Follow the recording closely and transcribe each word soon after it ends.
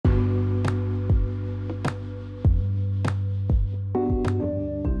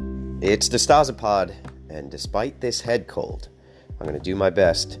It's DeStasapod, and despite this head cold, I'm going to do my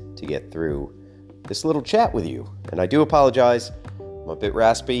best to get through this little chat with you. And I do apologize. I'm a bit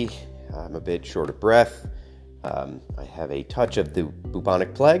raspy. I'm a bit short of breath. I have a touch of the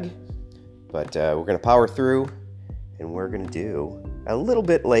bubonic plague, but we're going to power through, and we're going to do a little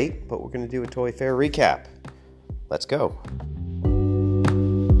bit late, but we're going to do a Toyfair recap. Let's go.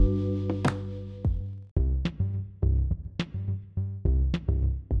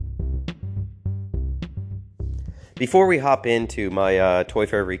 Before we hop into my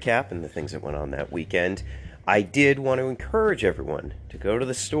Toyfair recap and the things that went on that weekend, I did want to encourage everyone to go to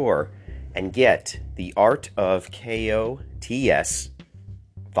the store and get The Art of KOTS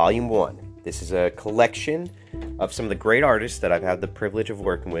Volume 1. This is a collection of some of the great artists that I've had the privilege of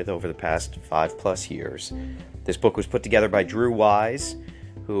working with over the past 5+ years. This book was put together by Drew Wise,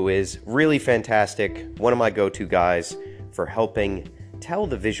 who is really fantastic, one of my go-to guys for helping tell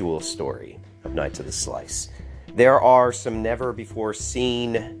the visual story of Knights of the Slice. There are some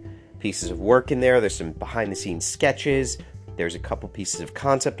never-before-seen pieces of work in there. There's some behind-the-scenes sketches. There's a couple pieces of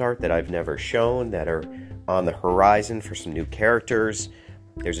concept art that I've never shown that are on the horizon for some new characters.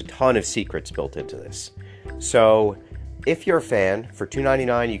 There's a ton of secrets built into this. So if you're a fan, for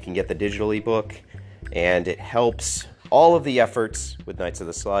 $2.99 you can get the digital ebook, and it helps all of the efforts with Knights of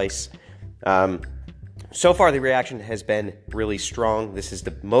the Slice. So far the reaction has been really strong. This is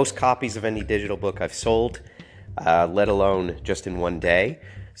the most copies of any digital book I've sold, let alone just in one day.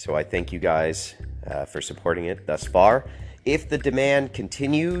 So I thank you guys for supporting it thus far. If the demand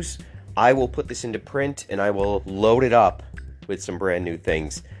continues, I will put this into print and I will load it up with some brand new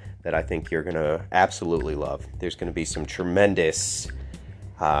things that I think you're going to absolutely love. There's going to be some tremendous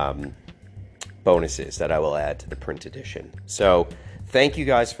bonuses that I will add to the print edition. So thank you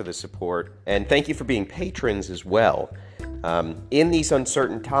guys for the support, and thank you for being patrons as well. In these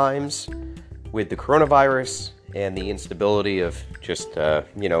uncertain times with the coronavirus and the instability of just, I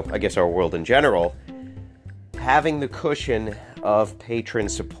guess our world in general, having the cushion of patron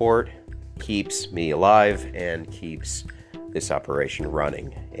support keeps me alive and keeps this operation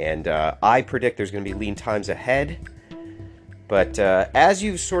running. And I predict there's going to be lean times ahead. But as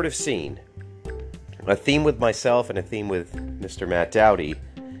you've sort of seen, a theme with myself and a theme with Mr. Matt Dowdy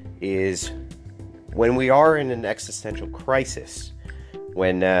is when we are in an existential crisis,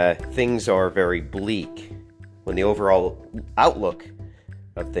 when things are very bleak, when the overall outlook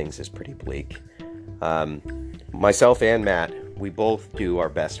of things is pretty bleak, myself and Matt, we both do our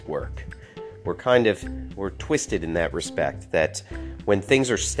best work. We're twisted in that respect, that when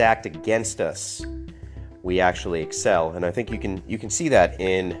things are stacked against us, we actually excel. And I think you can see that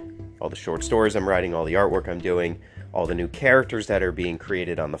in all the short stories I'm writing, all the artwork I'm doing, all the new characters that are being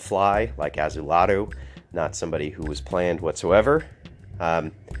created on the fly, like Azulado, not somebody who was planned whatsoever.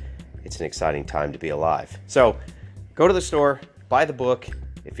 It's an exciting time to be alive. So go to the store, buy the book.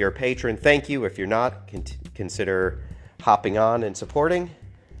 If you're a patron, thank you. If you're not, consider hopping on and supporting.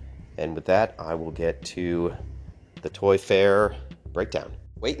 And with that, I will get to the Toyfair breakdown.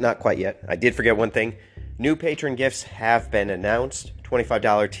 Wait, not quite yet. I did forget one thing. New patron gifts have been announced.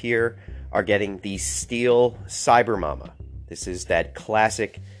 $25 tier are getting the steel Cyber Mama. This is that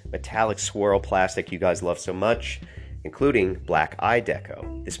classic metallic swirl plastic you guys love so much, including black eye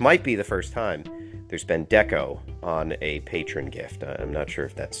deco. This might be the first time there's been deco on a patron gift. I'm not sure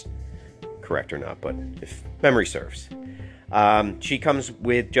if that's correct or not, but if memory serves. She comes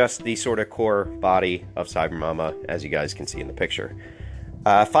with just the sort of core body of Cyber Mama, as you guys can see in the picture.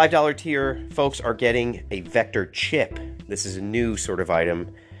 $5 tier folks are getting a vector chip. This is a new sort of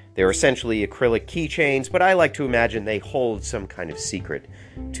item. They're essentially acrylic keychains, but I like to imagine they hold some kind of secret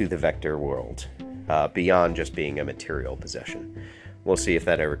to the vector world, beyond just being a material possession. We'll see if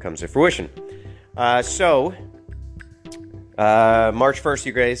that ever comes to fruition. March 1st,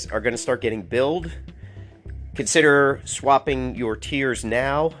 you guys are going to start getting billed. Consider swapping your tiers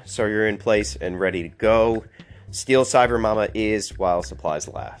now so you're in place and ready to go. Steel Cyber Mama is while supplies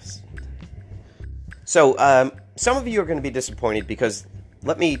last. So, some of you are going to be disappointed because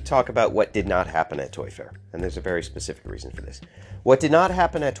let me talk about what did not happen at Toyfair. And there's a very specific reason for this. What did not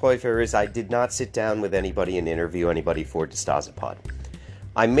happen at Toyfair is I did not sit down with anybody and interview anybody for DeStasapod.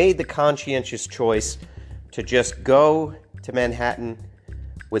 I made the conscientious choice to just go to Manhattan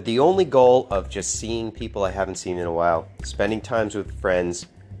with the only goal of just seeing people I haven't seen in a while, spending times with friends,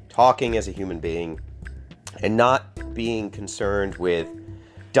 talking as a human being, and not being concerned with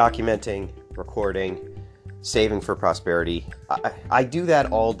documenting, recording, saving for prosperity. I do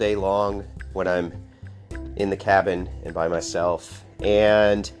that all day long when I'm in the cabin and by myself,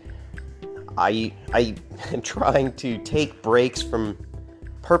 and I am trying to take breaks from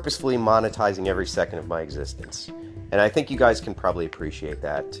purposefully monetizing every second of my existence. And I think you guys can probably appreciate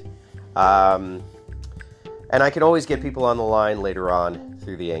that. And I can always get people on the line later on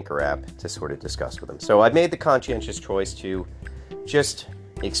through the Anchor app to sort of discuss with them. So I made the conscientious choice to just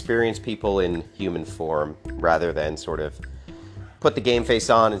experience people in human form rather than sort of put the game face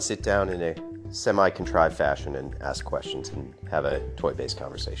on and sit down in a semi-contrived fashion and ask questions and have a toy-based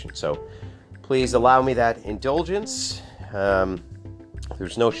conversation. So please allow me that indulgence.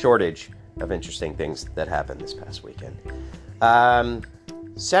 There's no shortage of interesting things that happened this past weekend.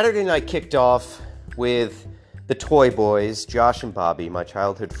 Saturday night kicked off with the Toy Boys, Josh and Bobby, my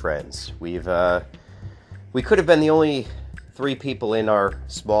childhood friends. We could have been the only 3 people in our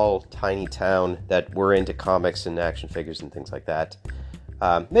small, tiny town that were into comics and action figures and things like that.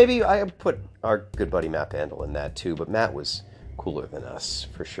 Maybe I put our good buddy Matt Bandel in that too, but Matt was cooler than us,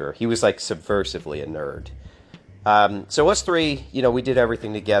 for sure. He was like subversively a nerd. So us 3, we did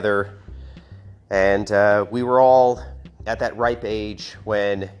everything together, and we were all at that ripe age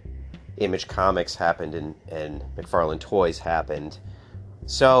when Image Comics happened and McFarlane Toys happened.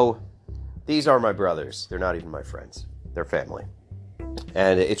 So these are my brothers. They're not even my friends. They're family.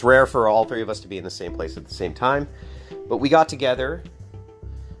 And it's rare for all 3 of us to be in the same place at the same time, but we got together,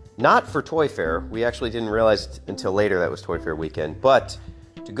 not for Toyfair. We actually didn't realize until later that was Toyfair weekend, but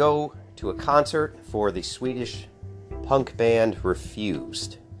to go to a concert for the Swedish punk band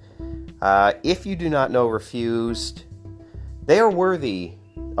Refused. If you do not know Refused, they are worthy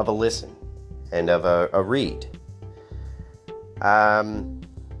of a listen and of a read.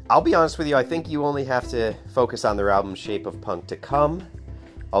 I'll be honest with you, I think you only have to focus on their album Shape of Punk to Come,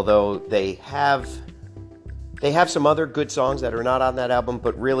 although they have some other good songs that are not on that album,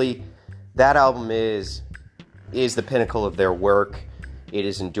 but really that album is the pinnacle of their work. It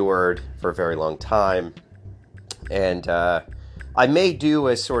has endured for a very long time, and I may do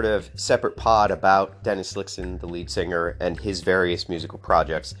a sort of separate pod about Dennis Lyxzén, the lead singer, and his various musical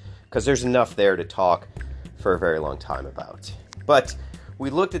projects, because there's enough there to talk for a very long time about. But we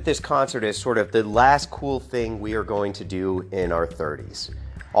looked at this concert as sort of the last cool thing we are going to do in our 30s.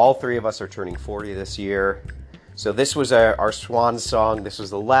 All 3 of us are turning 40 this year, so this was our swan song. This was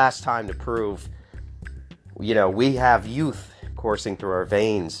the last time to prove, we have youth coursing through our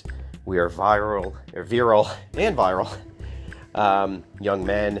veins. We are virile and viral young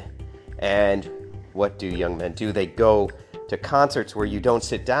men. And what do young men do? They go to concerts where you don't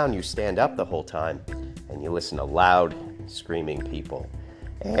sit down, you stand up the whole time, and you listen to loud, screaming people.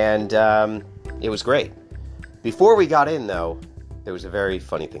 And it was great. Before we got in, though, there was a very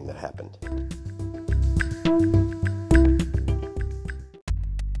funny thing that happened.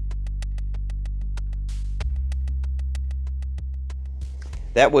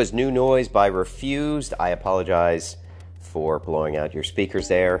 That was New Noise by Refused. I apologize for blowing out your speakers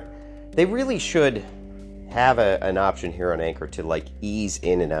there. They really should have an option here on Anchor to ease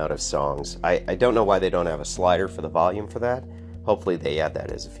in and out of songs. I don't know why they don't have a slider for the volume for that. Hopefully they add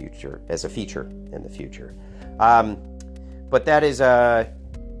that as a feature in the future. But that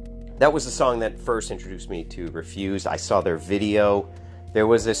was the song that first introduced me to Refused. I saw their video. There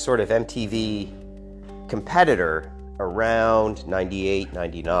was this sort of MTV competitor around 98,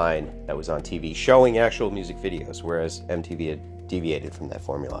 99 that was on TV showing actual music videos, whereas MTV had deviated from that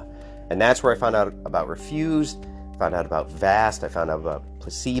formula. And that's where I found out about Refused, found out about Vast, I found out about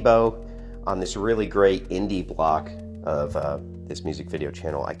Placebo on this really great indie block of this music video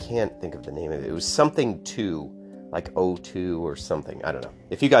channel. I can't think of the name of it. It was something 2, like O2 or something. I don't know.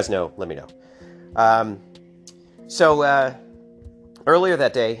 If you guys know, let me know. So earlier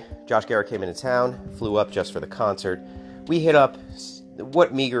that day, Josh Garrett came into town, flew up just for the concert. We hit up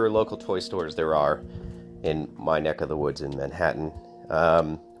what meager local toy stores there are in my neck of the woods in Manhattan.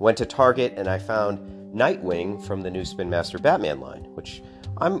 Went to Target, and I found Nightwing from the new Spin Master Batman line, which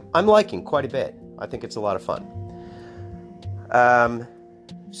I'm liking quite a bit. I think it's a lot of fun.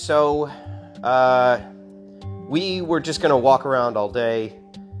 So we were just going to walk around all day.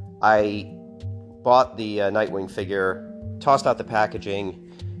 I bought the Nightwing figure, tossed out the packaging,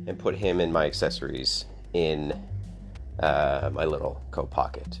 and put him in my accessories in my little coat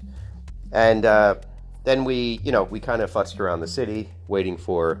pocket. And then we kind of futzed around the city, waiting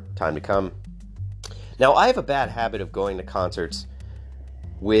for time to come. Now, I have a bad habit of going to concerts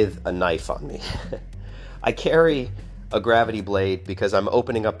with a knife on me. I carry a gravity blade because I'm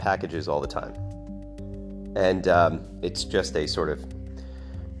opening up packages all the time. And it's just a sort of,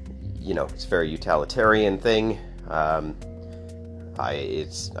 it's a very utilitarian thing. I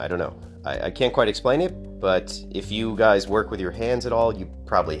don't know. I can't quite explain it, but if you guys work with your hands at all, you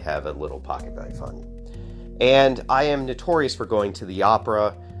probably have a little pocket knife on you. And I am notorious for going to the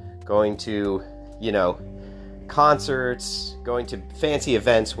opera, going to, concerts, going to fancy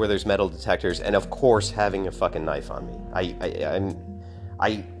events where there's metal detectors, and of course having a fucking knife on me.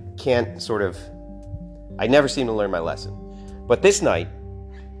 I can't I never seem to learn my lesson. But this night,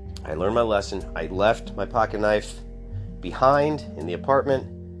 I learned my lesson. I left my pocket knife behind in the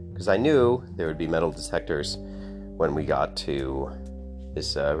apartment because I knew there would be metal detectors when we got to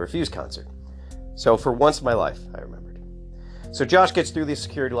this Refuse concert. So for once in my life, I remembered. So Josh gets through the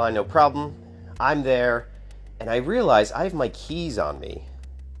security line, no problem. I'm there, and I realize I have my keys on me,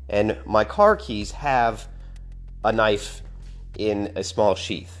 and my car keys have a knife in a small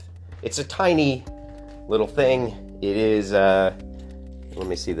sheath. It's a tiny little thing. It is, let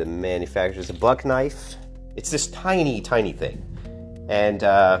me see the manufacturer. It's a buck knife. It's this tiny, tiny thing. And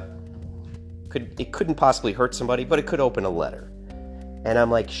it couldn't possibly hurt somebody, but it could open a letter. And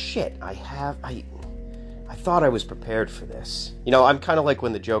I'm like, shit, I thought I was prepared for this. I'm kind of like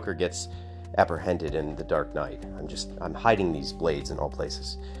when the Joker gets apprehended in The Dark Knight. I'm hiding these blades in all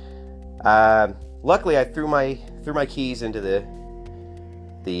places. Luckily, I threw my keys into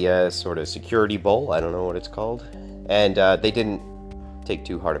the sort of security bowl. I don't know what it's called. And they didn't take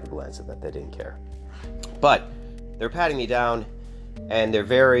too hard of a glance at that. They didn't care. But they're patting me down, and they're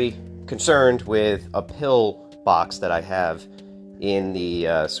very concerned with a pill box that I have in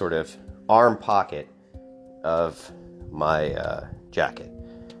the sort of arm pocket of my jacket.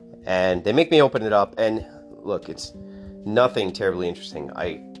 And they make me open it up, and look, it's nothing terribly interesting.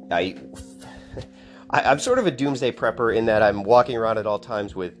 I'm sort of a doomsday prepper in that I'm walking around at all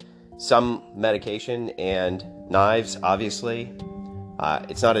times with some medication and knives, obviously.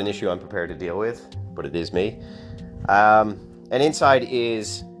 It's not an issue I'm prepared to deal with, but it is me. And inside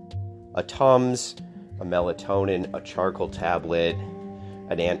is a Tums, a melatonin, a charcoal tablet,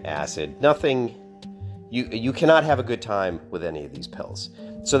 an antacid. Nothing. You cannot have a good time with any of these pills.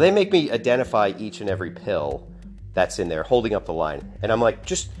 So they make me identify each and every pill that's in there, holding up the line. And I'm like,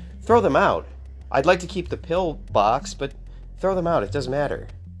 just throw them out. I'd like to keep the pill box, but throw them out. It doesn't matter.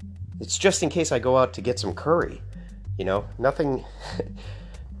 It's just in case I go out to get some curry. Nothing,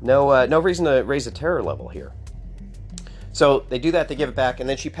 no reason to raise the terror level here. So they do that, they give it back, and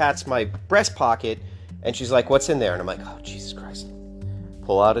then she pats my breast pocket, and she's like, what's in there? And I'm like, oh, Jesus Christ.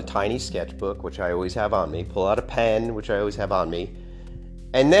 Pull out a tiny sketchbook, which I always have on me. Pull out a pen, which I always have on me.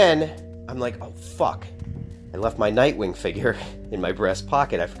 And then I'm like, oh, fuck. I left my Nightwing figure in my breast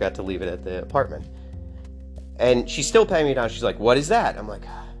pocket. I forgot to leave it at the apartment. And she's still patting me down. She's like, what is that? I'm like,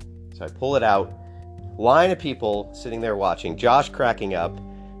 ah. So I pull it out. Line of people sitting there watching. Josh cracking up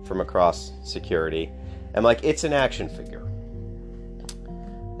from across security. I'm like, it's an action figure.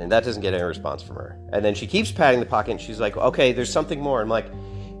 And that doesn't get any response from her. And then she keeps patting the pocket, and she's like, okay, there's something more. I'm like,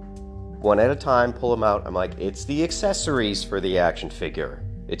 one at a time, pull them out. I'm like, it's the accessories for the action figure.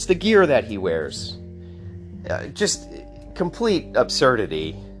 It's the gear that he wears. Just complete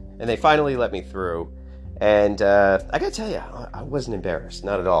absurdity. And they finally let me through. And I gotta tell you, I wasn't embarrassed,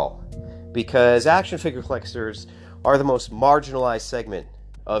 not at all. Because action figure collectors are the most marginalized segment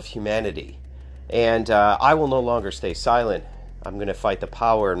of humanity. And I will no longer stay silent. I'm going to fight the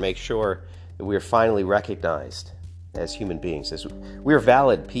power and make sure that we are finally recognized as human beings. As we're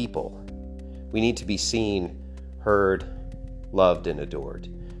valid people. We need to be seen, heard, loved, and adored.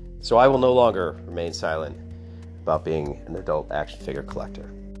 So I will no longer remain silent about being an adult action figure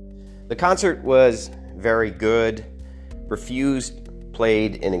collector. The concert was very good. Refused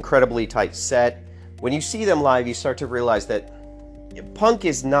played an incredibly tight set. When you see them live, you start to realize that punk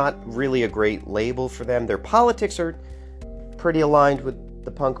is not really a great label for them. Their politics are pretty aligned with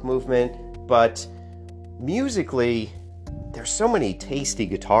the punk movement, but musically, there's so many tasty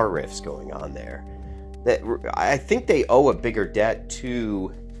guitar riffs going on there that I think they owe a bigger debt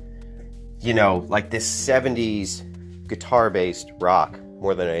to, like this 70s guitar-based rock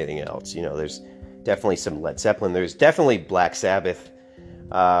more than anything else. There's definitely some Led Zeppelin. There's definitely Black Sabbath.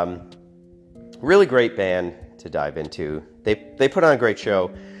 Really great band to dive into. They put on a great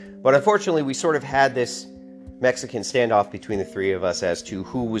show, but unfortunately we sort of had this Mexican standoff between the three of us as to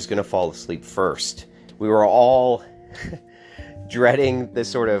who was going to fall asleep first. We were all dreading this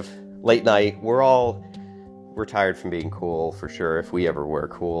sort of late night. We're tired from being cool, for sure, if we ever were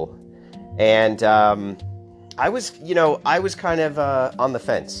cool. And I was kind of on the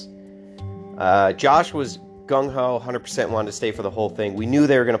fence. Josh was gung-ho, 100% wanted to stay for the whole thing. We knew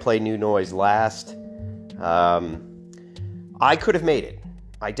they were going to play New Noise last. I could have made it.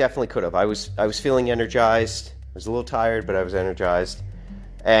 I definitely could have. I was feeling energized. I was a little tired, but I was energized.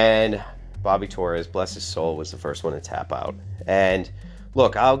 And Bobby Torres, bless his soul, was the first one to tap out. And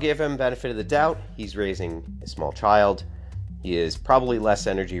look, I'll give him benefit of the doubt. He's raising a small child. He is probably less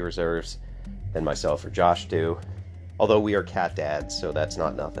energy reserves than myself or Josh do. Although we are cat dads, so that's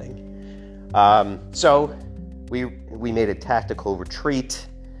not nothing. So we made a tactical retreat,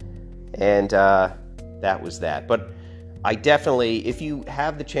 and that was that. But I definitely, if you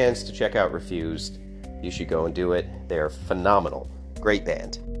have the chance to check out Refused, you should go and do it. They're phenomenal. Great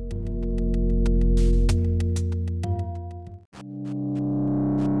band.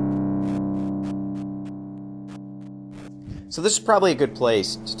 So this is probably a good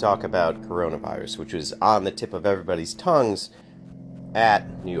place to talk about coronavirus, which was on the tip of everybody's tongues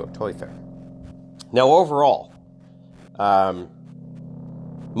at New York Toyfair. Now, overall,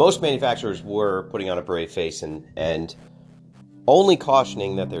 most manufacturers were putting on a brave face and only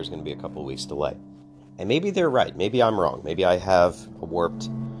cautioning that there's going to be a couple weeks delay. And maybe they're right. Maybe I'm wrong. Maybe I have a warped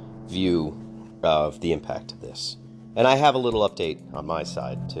view of the impact of this. And I have a little update on my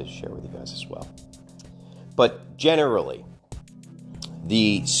side to share with you guys as well. But generally,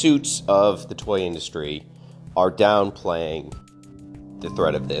 the suits of the toy industry are downplaying the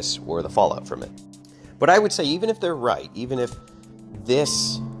threat of this or the fallout from it. But I would say, even if they're right, even if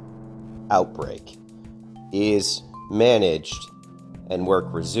this outbreak is managed and work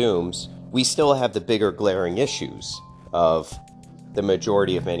resumes, we still have the bigger glaring issues of the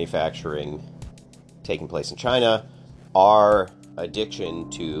majority of manufacturing taking place in China, our addiction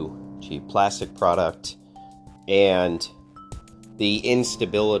to cheap plastic product, and the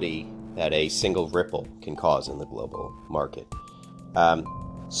instability that a single ripple can cause in the global market.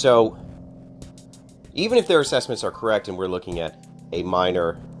 So even if their assessments are correct and we're looking at a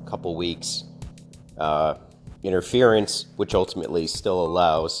minor couple weeks interference, which ultimately still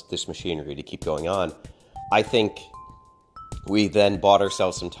allows this machinery to keep going on, I think we then bought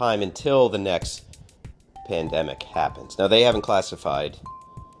ourselves some time until the next pandemic happens. Now, they haven't classified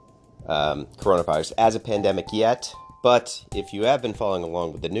coronavirus as a pandemic yet, but if you have been following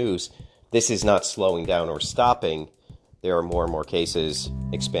along with the news, this is not slowing down or stopping. There are more and more cases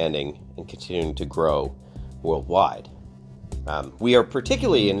expanding and continuing to grow worldwide. We are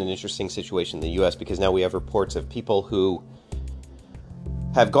particularly in an interesting situation in the U.S. because now we have reports of people who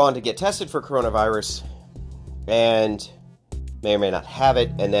have gone to get tested for coronavirus and may or may not have it,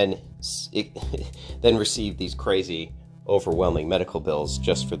 and then receive these crazy, overwhelming medical bills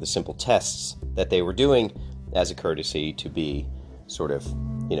just for the simple tests that they were doing as a courtesy to be sort of,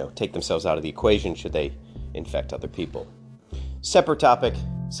 take themselves out of the equation should they infect other people. Separate topic,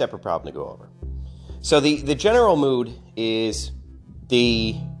 separate problem to go over. So the general mood is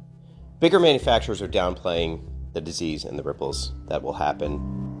the bigger manufacturers are downplaying the disease and the ripples that will happen.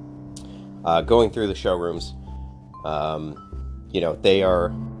 Going through the showrooms, they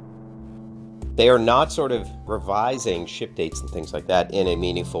are not sort of revising ship dates and things like that in a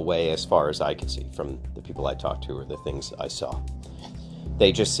meaningful way, as far as I can see from the people I talked to or the things I saw.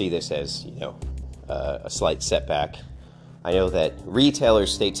 They just see this as, a slight setback. I know that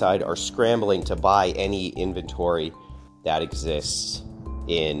retailers stateside are scrambling to buy any inventory that exists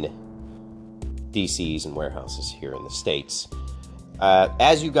in DCs and warehouses here in the States.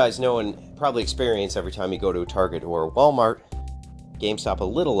 As you guys know and probably experience every time you go to a Target or a Walmart, GameStop a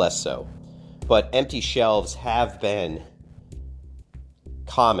little less so, but empty shelves have been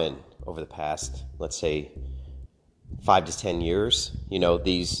common over the past, let's say, 5 to 10 years.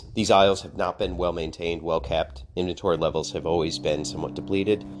 These aisles have not been well maintained, well kept. Inventory levels have always been somewhat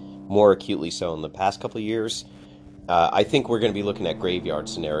depleted, more acutely so in the past couple of years. I think we're going to be looking at graveyard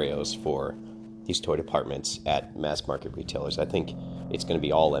scenarios for these toy departments at mass market retailers. I think it's going to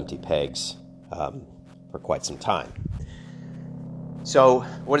be all empty pegs for quite some time. So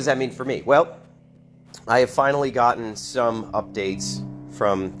what does that mean for me? Well, I have finally gotten some updates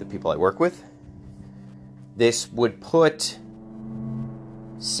from the people I work with. This would put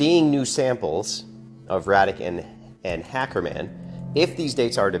seeing new samples of Radic and Hackerman, if these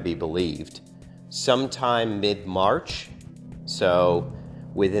dates are to be believed, sometime mid-March, so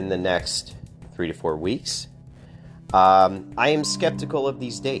within the next 3 to 4 weeks. I am skeptical of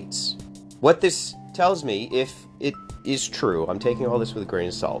these dates. What this tells me, if it is true, I'm taking all this with a grain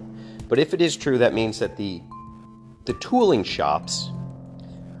of salt, but if it is true, that means that the tooling shops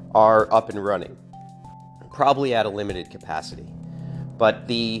are up and running, probably at a limited capacity. But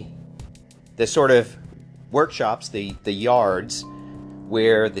the sort of workshops, the yards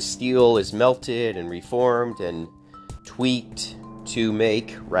where the steel is melted and reformed and tweaked to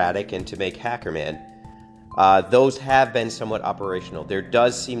make Radic and to make Hackerman, those have been somewhat operational. There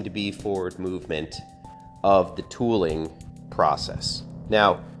does seem to be forward movement of the tooling process.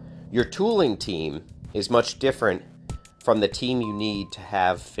 Now, your tooling team is much different from the team you need to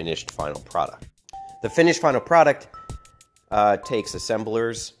have finished final product. The finished final product takes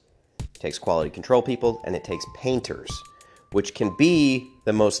assemblers, takes quality control people, and it takes painters, which can be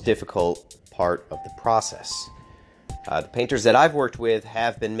the most difficult part of the process. The painters that I've worked with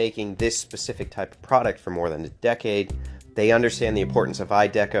have been making this specific type of product for more than a decade. They understand the importance of eye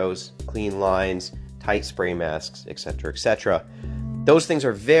decos, clean lines, tight spray masks, etc., etc. Those things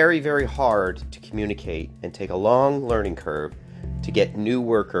are very, very hard to communicate and take a long learning curve to get new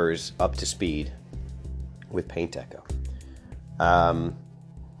workers up to speed with paint deco.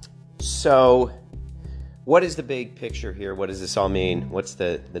 So what is the big picture here? What does this all mean? What's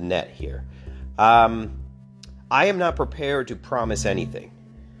the net here? I am not prepared to promise anything.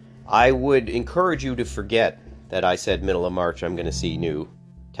 I would encourage you to forget that I said middle of March I'm going to see new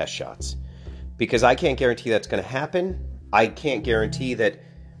test shots, because I can't guarantee that's going to happen. I can't guarantee that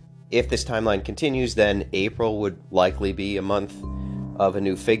if this timeline continues, then April would likely be a month of a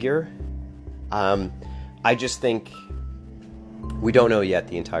new figure. I just think we don't know yet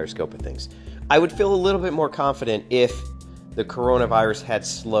the entire scope of things. I would feel a little bit more confident if the coronavirus had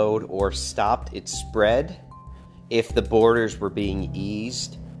slowed or stopped its spread, if the borders were being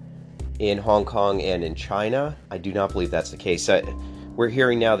eased in Hong Kong and in China. I do not believe that's the case. We're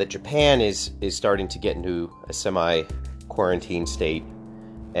hearing now that Japan is starting to get into a semi-quarantine state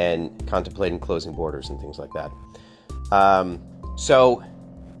and contemplating closing borders and things like that. So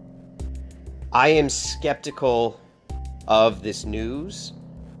I am skeptical of this news.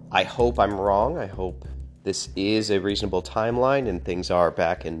 I hope I'm wrong. I hope this is a reasonable timeline and things are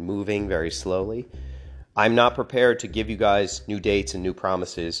back and moving very slowly. I'm not prepared to give you guys new dates and new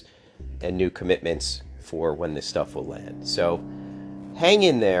promises and new commitments for when this stuff will land. So hang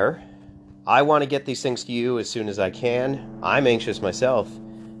in there. I want to get these things to you as soon as I can. I'm anxious myself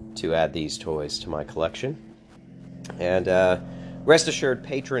to add these toys to my collection. And rest assured,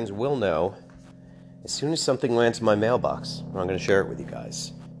 patrons will know as soon as something lands in my mailbox. I'm going to share it with you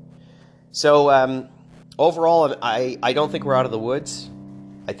guys. So overall, I don't think we're out of the woods.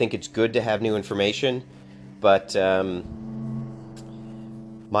 I think it's good to have new information, but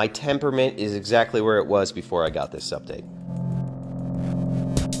my temperament is exactly where it was before I got this update.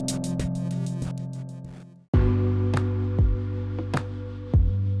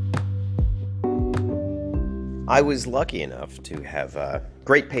 I was lucky enough to have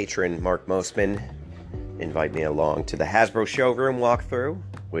great patron Mark Mosman invite me along to the Hasbro showroom walkthrough,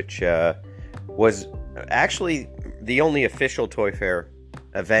 which was actually the only official Toyfair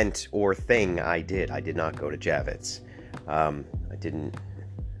event or thing I did. I did not go to Javits. I didn't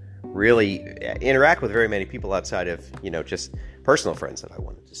really interact with very many people outside of, just personal friends that I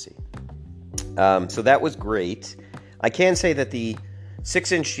wanted to see. So that was great. I can say that the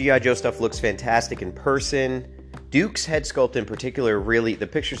 6-inch G.I. Joe stuff looks fantastic in person. Duke's head sculpt in particular, really, the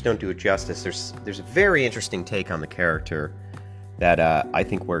pictures don't do it justice. There's a very interesting take on the character that I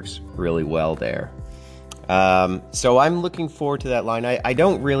think works really well there. So I'm looking forward to that line. I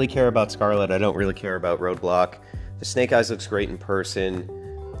don't really care about Scarlet. I don't really care about Roadblock. The Snake Eyes looks great in person.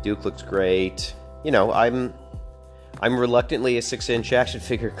 Duke looks great. I'm reluctantly a 6-inch action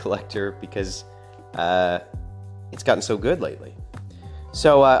figure collector because it's gotten so good lately.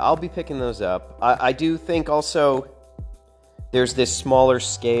 So I'll be picking those up. I do think also there's this smaller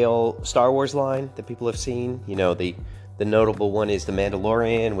scale Star Wars line that people have seen. The notable one is the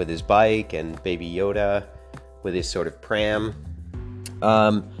Mandalorian with his bike and Baby Yoda with his sort of pram.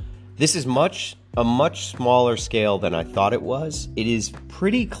 This is a much smaller scale than I thought it was. It is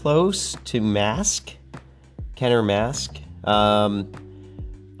pretty close to Kenner Mask.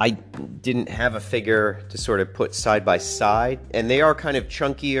 I didn't have a figure to sort of put side by side, and they are kind of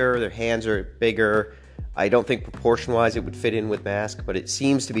chunkier, their hands are bigger. I don't think proportion-wise it would fit in with Mask, but it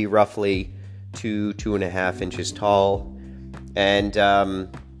seems to be roughly 2.5 inches tall. And,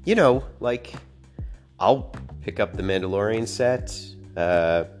 I'll pick up the Mandalorian set.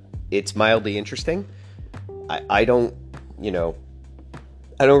 It's mildly interesting. I don't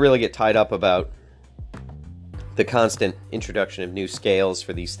really get tied up about the constant introduction of new scales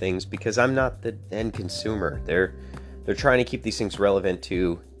for these things because I'm not the end consumer. They're trying to keep these things relevant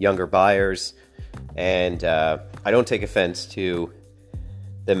to younger buyers, and I don't take offense to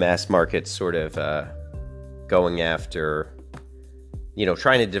the mass market sort of going after,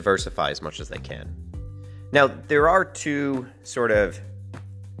 trying to diversify as much as they can. Now, there are two sort of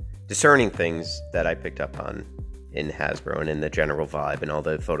discerning things that I picked up on in Hasbro and in the general vibe and all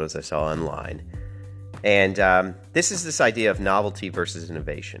the photos I saw online. And this is this idea of novelty versus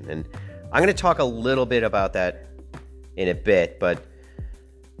innovation. And I'm going to talk a little bit about that in a bit, but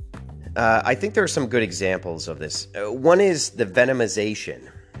I think there are some good examples of this. One is the Venomization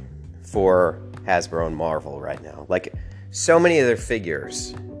for Hasbro and Marvel right now. Like, so many of their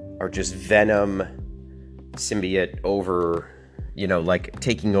figures are just Venom symbiote over, you know, like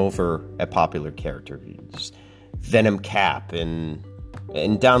taking over a popular character. Just Venom Cap and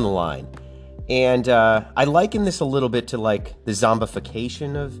down the line. And I liken this a little bit to like the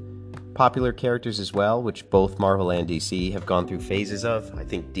zombification of popular characters as well, which both Marvel and DC have gone through phases of. I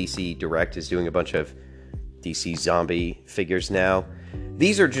think DC Direct is doing a bunch of DC zombie figures now.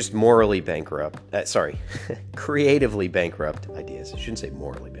 These are just morally bankrupt. Creatively bankrupt ideas. I shouldn't say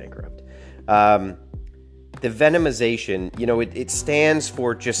morally bankrupt. The Venomization, you know, it stands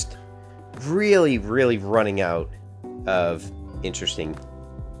for just really, really running out of interesting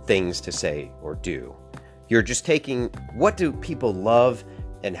things to say or do. You're just taking what do people love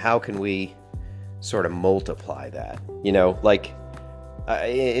and how can we sort of multiply that? You know, like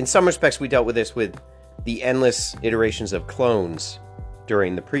in some respects we dealt with this with the endless iterations of clones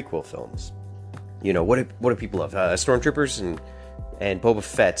during the prequel films. You know, what do people love? Stormtroopers and Boba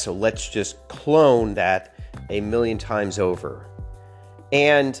Fett, so let's just clone that a million times over.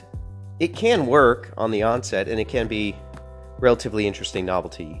 And it can work on the onset, and it can be relatively interesting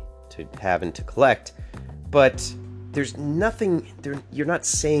novelty to have and to collect, but there's nothing there. You're not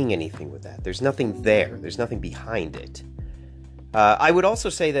saying anything with that. There's nothing there. There's nothing behind it. I would also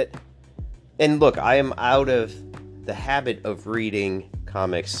say that, and look, I am out of the habit of reading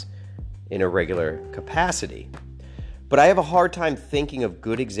comics in a regular capacity, but I have a hard time thinking of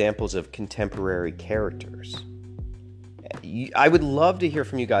good examples of contemporary characters. I would love to hear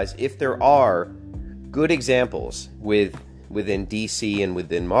from you guys if there are good examples within DC and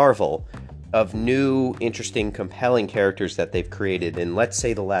within Marvel of new, interesting, compelling characters that they've created in, let's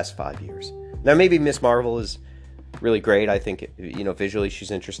say, the last 5 years. Now, maybe Miss Marvel is really great. I think, you know, visually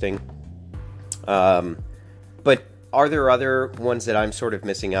she's interesting. But are there other ones that I'm sort of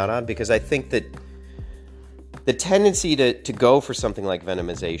missing out on? Because I think that the tendency to go for something like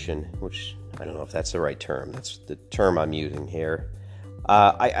Venomization, which I don't know if that's the right term. That's the term I'm using here.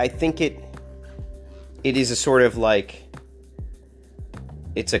 I think it is a sort of like,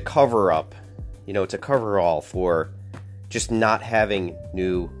 it's a cover-up. You know, it's a cover-all for just not having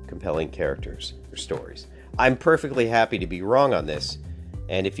new, compelling characters or stories. I'm perfectly happy to be wrong on this,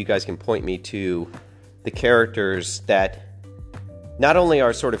 and if you guys can point me to the characters that not only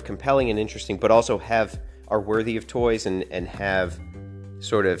are sort of compelling and interesting, but also are worthy of toys and have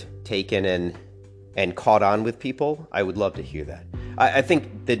sort of taken and caught on with people, I would love to hear that. I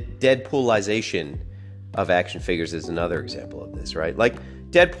think the Deadpoolization of action figures is another example of this, right? Like,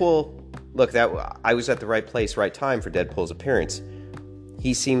 Deadpool, look, that I was at the right place, right time for Deadpool's appearance.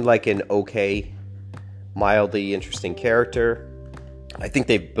 He seemed like an okay, mildly interesting character. I think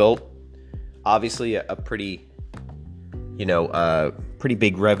they've built, obviously, a pretty, you know, pretty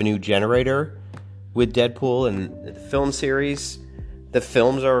big revenue generator with Deadpool and the film series. The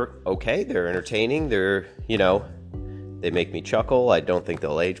films are okay. They're entertaining. They're, you know, they make me chuckle. I don't think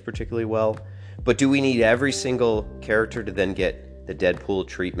they'll age particularly well. But do we need every single character to then get the Deadpool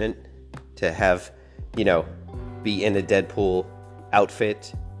treatment, to have, you know, be in a Deadpool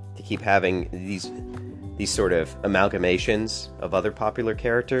outfit, to keep having these sort of amalgamations of other popular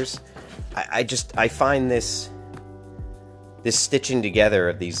characters? I find this stitching together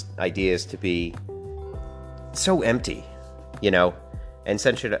of these ideas to be so empty, you know, and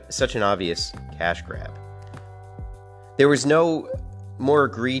such an obvious cash grab. There was no more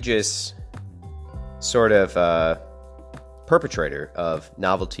egregious sort of perpetrator of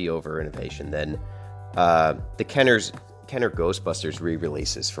novelty over innovation than the Kenner Ghostbusters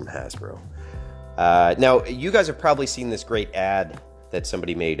re-releases from Hasbro. Now, you guys have probably seen this great ad that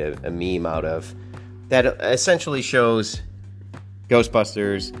somebody made a meme out of that essentially shows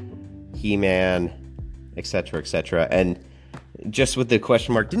Ghostbusters, He-Man, etc., and just with the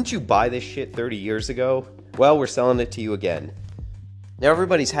question mark, didn't you buy this shit 30 years ago? Well, we're selling it to you again. Now,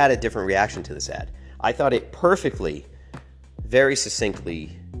 everybody's had a different reaction to this ad. I thought it perfectly, very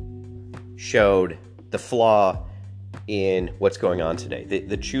succinctly showed the flaw in what's going on today,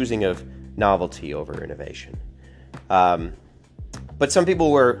 the choosing of novelty over innovation. But some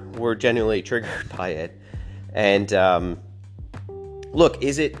people were genuinely triggered by it. And look,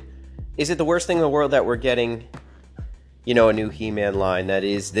 is it the worst thing in the world that we're getting, you know, a new He-Man line that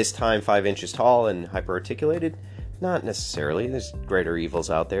is this time 5 inches tall and hyper-articulated? Not necessarily. There's greater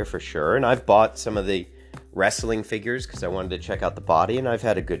evils out there for sure. And I've bought some of the wrestling figures because I wanted to check out the body, and I've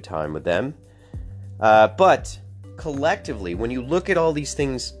had a good time with them. But collectively, when you look at all these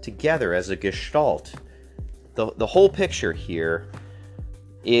things together as a gestalt, the whole picture here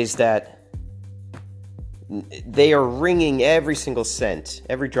is that they are wringing every single cent,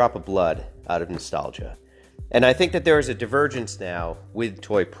 every drop of blood out of nostalgia. And I think that there is a divergence now with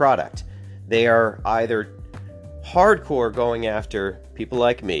toy product. They are either hardcore going after people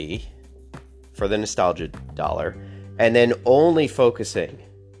like me for the nostalgia dollar, and then only focusing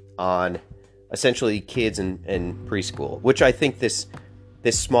on essentially kids and preschool, which I think this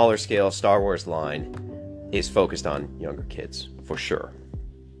smaller scale Star Wars line is focused on younger kids, for sure.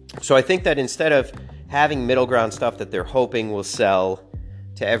 So I think that instead of having middle ground stuff that they're hoping will sell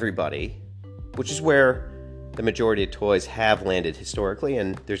to everybody, which is where the majority of toys have landed historically,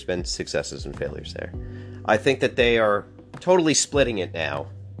 and there's been successes and failures there, I think that they are totally splitting it now,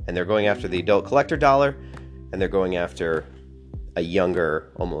 and they're going after the adult collector dollar, and they're going after a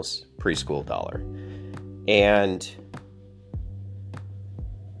younger, almost preschool dollar. And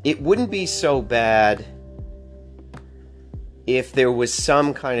it wouldn't be so bad if there was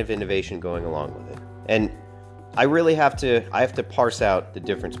some kind of innovation going along with it. And I really have to parse out the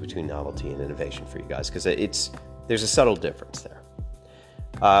difference between novelty and innovation for you guys, because there's a subtle difference there.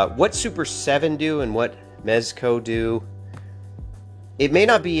 What Super 7 do and what Mezco do, it may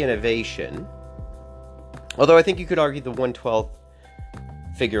not be innovation, although I think you could argue the 1/12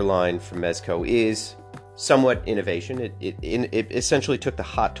 figure line from Mezco is somewhat innovation. It essentially took the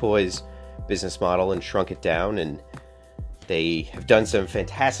Hot Toys business model and shrunk it down, and they have done some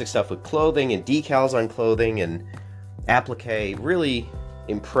fantastic stuff with clothing and decals on clothing and applique. Really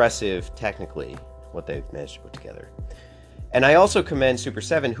impressive technically what they've managed to put together. And I also commend Super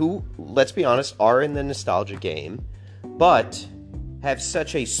 7, who, let's be honest, are in the nostalgia game, but have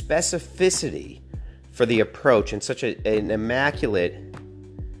such a specificity for the approach and such an immaculate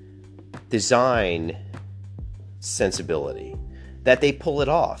design sensibility that they pull it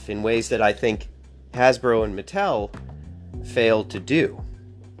off in ways that I think Hasbro and Mattel failed to do.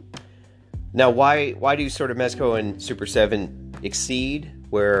 Now, why do sort of Mezco and Super 7 exceed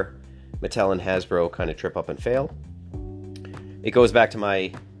where Mattel and Hasbro kind of trip up and fail? It goes back to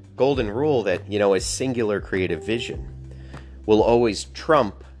my golden rule that, a singular creative vision will always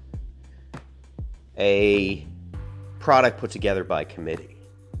trump a product put together by committee.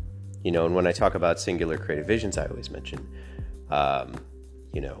 And when I talk about singular creative visions, I always mention, Notch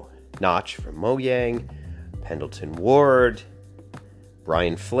from Mojang, Pendleton Ward,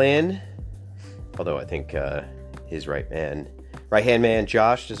 Brian Flynn, although I think his right-hand man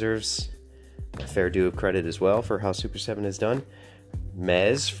Josh deserves a fair due of credit as well for how Super 7 is done.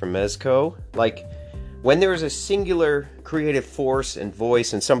 Mez from Mezco. Like, when there is a singular creative force and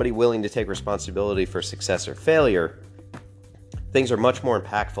voice and somebody willing to take responsibility for success or failure, things are much more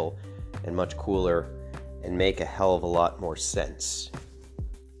impactful and much cooler and make a hell of a lot more sense.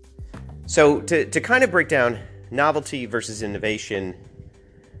 So to kind of break down novelty versus innovation,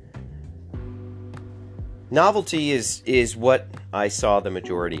 novelty is what I saw the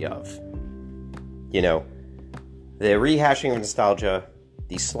majority of. The rehashing of nostalgia,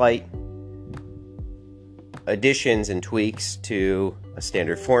 the slight additions and tweaks to a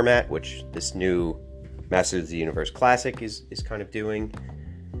standard format, which this new Masters of the Universe Classic is kind of doing.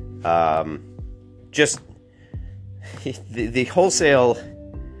 Just the wholesale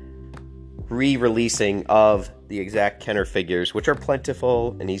re-releasing of the exact Kenner figures, which are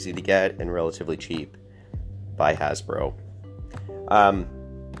plentiful and easy to get and relatively cheap by Hasbro.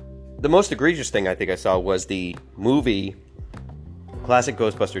 The most egregious thing I think I saw was the movie, Classic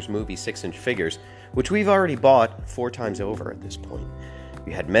Ghostbusters movie 6-inch figures, which we've already bought 4 times over at this point.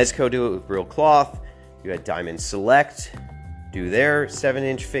 You had Mezco do it with real cloth. You had Diamond Select do their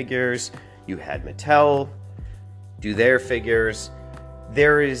 7-inch figures. You had Mattel do their figures.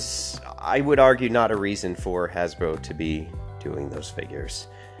 There is, I would argue, not a reason for Hasbro to be doing those figures.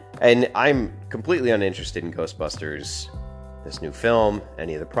 And I'm completely uninterested in Ghostbusters, this new film,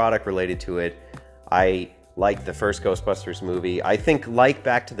 any of the product related to it. I like the first Ghostbusters movie. I think like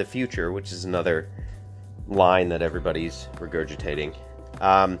Back to the Future, which is another line that everybody's regurgitating.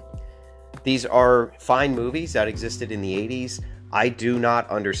 These are fine movies that existed in the 80s. I do not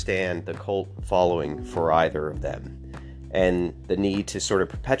understand the cult following for either of them, and the need to sort of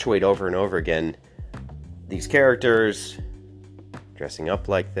perpetuate over and over again these characters, dressing up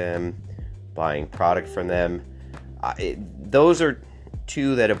like them, buying product from them. Those are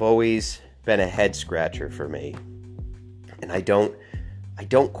two that have always been a head scratcher for me, and I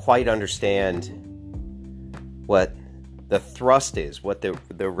don't quite understand what the thrust is, what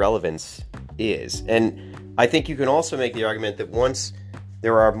the relevance is. And I think you can also make the argument that once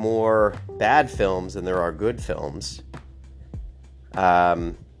there are more bad films than there are good films,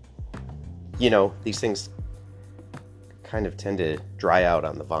 these things kind of tend to dry out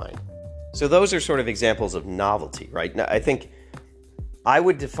on the vine. So those are sort of examples of novelty, right? Now, I think I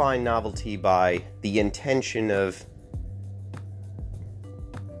would define novelty by the intention of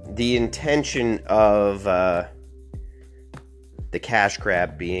the cash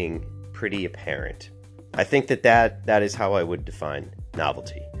grab being pretty apparent. I think that is how I would define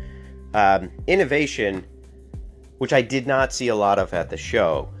novelty. Innovation, which I did not see a lot of at the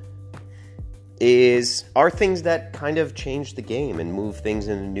show, are things that kind of change the game and move things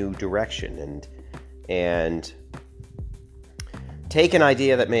in a new direction and take an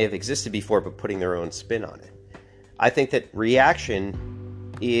idea that may have existed before but putting their own spin on it. I think that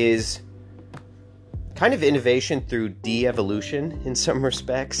reaction is kind of innovation through de-evolution in some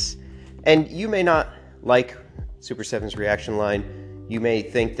respects. And you may not like Super 7's reaction line. You may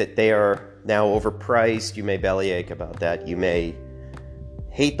think that they are now overpriced. You may bellyache about that. You may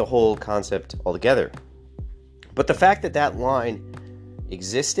hate the whole concept altogether. But the fact that that line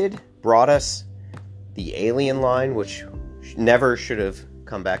existed brought us the Alien line, which never should have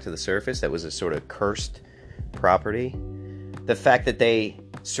come back to the surface. That was a sort of cursed property. The fact that they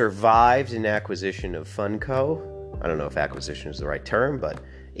survived an acquisition of Funko. I don't know if acquisition is the right term, but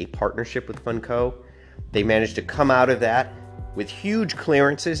a partnership with Funko. They managed to come out of that with huge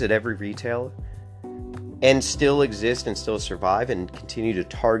clearances at every retailer and still exist and still survive and continue to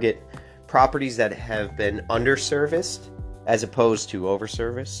target properties that have been underserviced as opposed to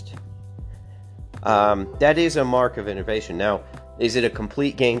overserviced. That is a mark of innovation. Now, is it a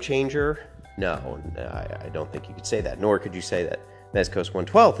complete game changer? No, I don't think you could say that, nor could you say that Mezco's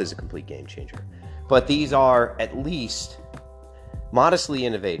 1/12 is a complete game changer. But these are at least modestly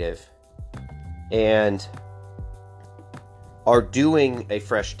innovative and are doing a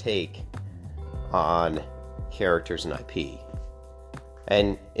fresh take on characters and IP.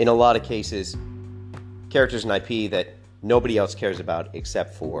 And in a lot of cases, characters and IP that nobody else cares about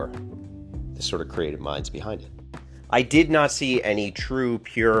except for the sort of creative minds behind it. I did not see any true,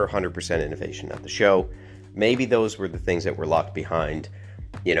 pure 100% innovation at the show. Maybe those were the things that were locked behind,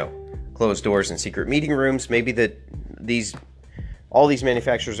 closed doors and secret meeting rooms. Maybe all these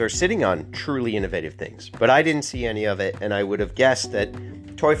manufacturers are sitting on truly innovative things. But I didn't see any of it, and I would have guessed that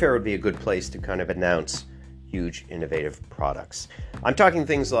Toyfair would be a good place to kind of announce huge innovative products. I'm talking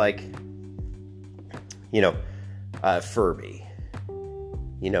things like, Furby.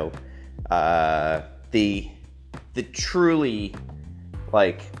 The truly,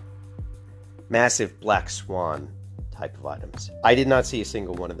 massive Black Swan type of items. I did not see a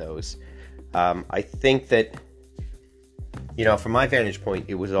single one of those. I think that, from my vantage point,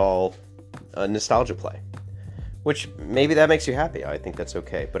 it was all a nostalgia play. Which, maybe that makes you happy. I think that's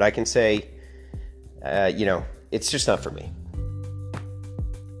okay. But I can say, it's just not for me.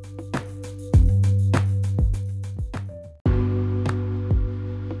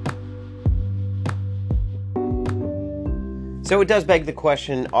 So it does beg the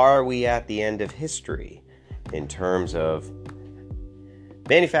question, are we at the end of history in terms of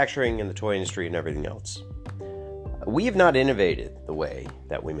manufacturing and the toy industry and everything else? We have not innovated the way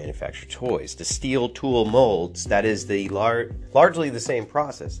that we manufacture toys. The steel tool molds, that is the largely the same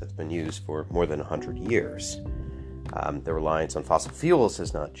process that's been used for more than 100 years. The reliance on fossil fuels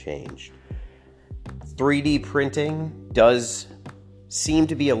has not changed. 3D printing does seem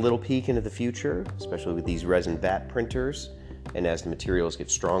to be a little peek into the future, especially with these resin vat printers. And as the materials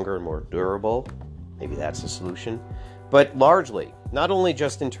get stronger and more durable, maybe that's a solution. But largely, not only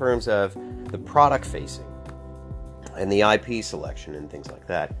just in terms of the product facing and the IP selection and things like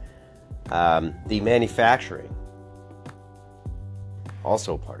that, the manufacturing,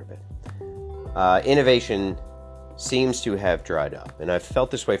 also part of it. Innovation seems to have dried up, and I've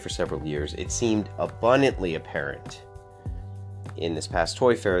felt this way for several years. It seemed abundantly apparent in this past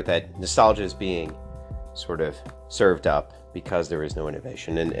Toyfair that nostalgia is being sort of served up because there is no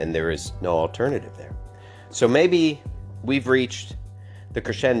innovation and there is no alternative there. So maybe we've reached the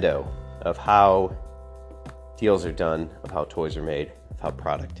crescendo of how deals are done, of how toys are made, of how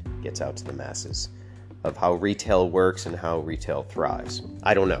product gets out to the masses, of how retail works and how retail thrives.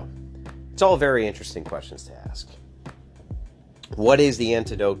 I don't know. It's all very interesting questions to ask. What is the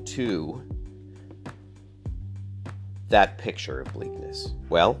antidote to that picture of bleakness?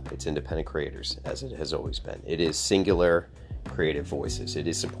 Well, it's independent creators, as it has always been. It is singular creative voices. It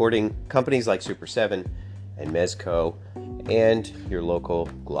is supporting companies like Super 7 and Mezco and your local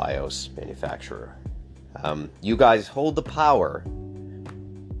Glyos manufacturer. You guys hold the power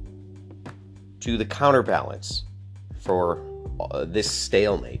to the counterbalance for this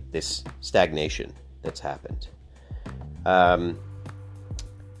stalemate, this stagnation that's happened. I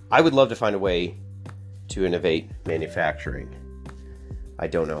would love to find a way to innovate manufacturing. I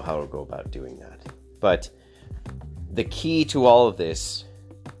don't know how to go about doing that. But the key to all of this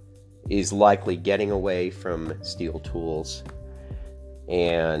is likely getting away from steel tools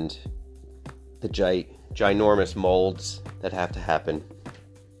and the ginormous molds that have to happen.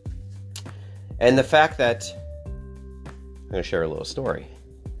 And the fact that, I'm going to share a little story.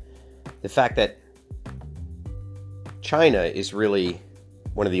 The fact that China is really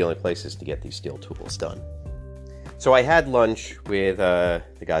one of the only places to get these steel tools done. So I had lunch with the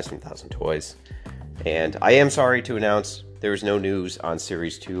guys from 1000 Toys, and I am sorry to announce there is no news on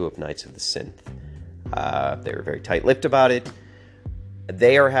Series 2 of Knights of the Synth. They were very tight-lipped about it.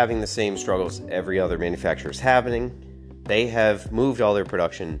 They are having the same struggles every other manufacturer is having. They have moved all their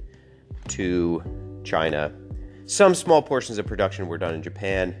production to China. Some small portions of production were done in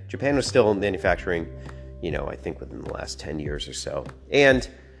Japan. Japan was still manufacturing, I think within the last 10 years or so. And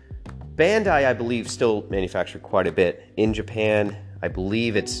Bandai, I believe, still manufactured quite a bit in Japan. I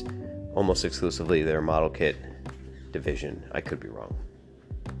believe it's almost exclusively their model kit division. I could be wrong.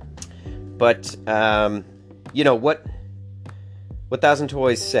 But, what 1000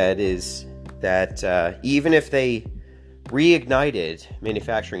 Toys said is that even if they reignited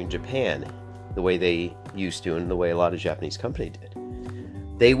manufacturing in Japan the way they used to and the way a lot of Japanese companies did,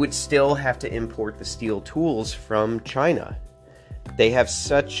 they would still have to import the steel tools from China. They have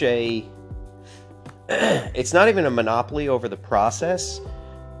such a... it's not even a monopoly over the process.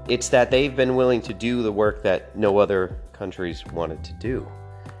 It's that they've been willing to do the work that no other countries wanted to do.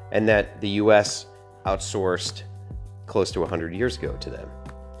 And that the US outsourced close to 100 years ago to them.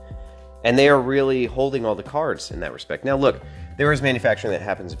 And they are really holding all the cards in that respect. Now look, there is manufacturing that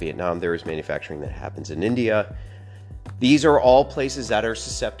happens in Vietnam. There is manufacturing that happens in India. These are all places that are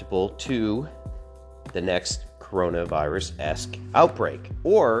susceptible to the next coronavirus-esque outbreak.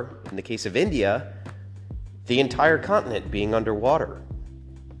 Or, in the case of India, the entire continent being underwater.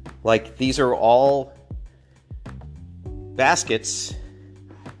 Like, these are all baskets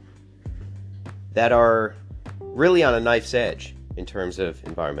that are really on a knife's edge in terms of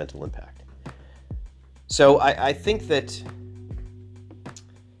environmental impact. So I think that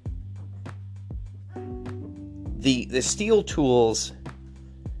the steel tools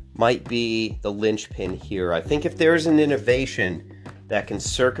might be the linchpin here. I think if there's an innovation that can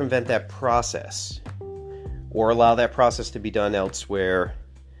circumvent that process or allow that process to be done elsewhere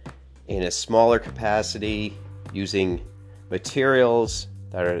in a smaller capacity using materials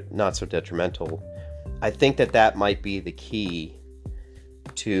that are not so detrimental, I think that might be the key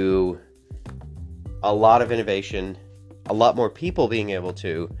to a lot of innovation, a lot more people being able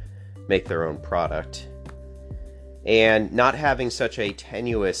to make their own product, and not having such a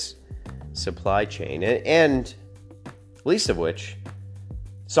tenuous supply chain, and least of which,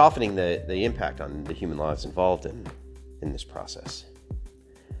 softening the impact on the human lives involved in this process.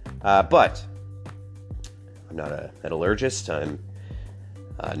 But I'm not a metallurgist, I'm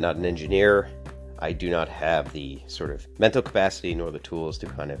not an engineer. I do not have the sort of mental capacity nor the tools to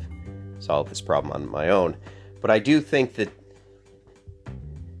kind of solve this problem on my own. But I do think that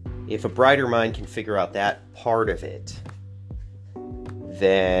if a brighter mind can figure out that part of it,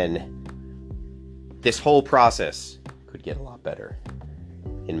 then this whole process could get a lot better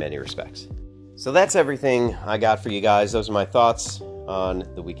in many respects. So that's everything I got for you guys. Those are my thoughts on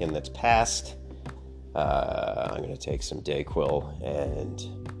the weekend that's passed. I'm going to take some Dayquil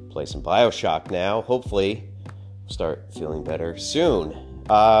and play some BioShock now. Hopefully, start feeling better soon.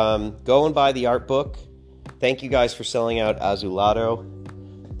 Go and buy the art book. Thank you guys for selling out Azulado.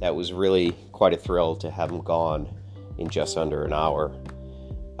 That was really quite a thrill to have them gone in just under an hour.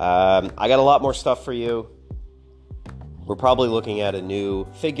 I got a lot more stuff for you. We're probably looking at a new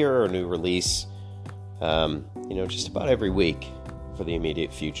figure or a new release, just about every week for the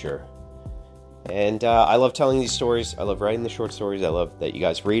immediate future. And I love telling these stories. I love writing the short stories. I love that you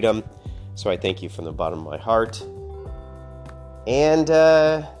guys read them. So I thank you from the bottom of my heart. And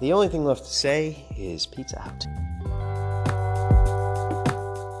the only thing left to say is peace out.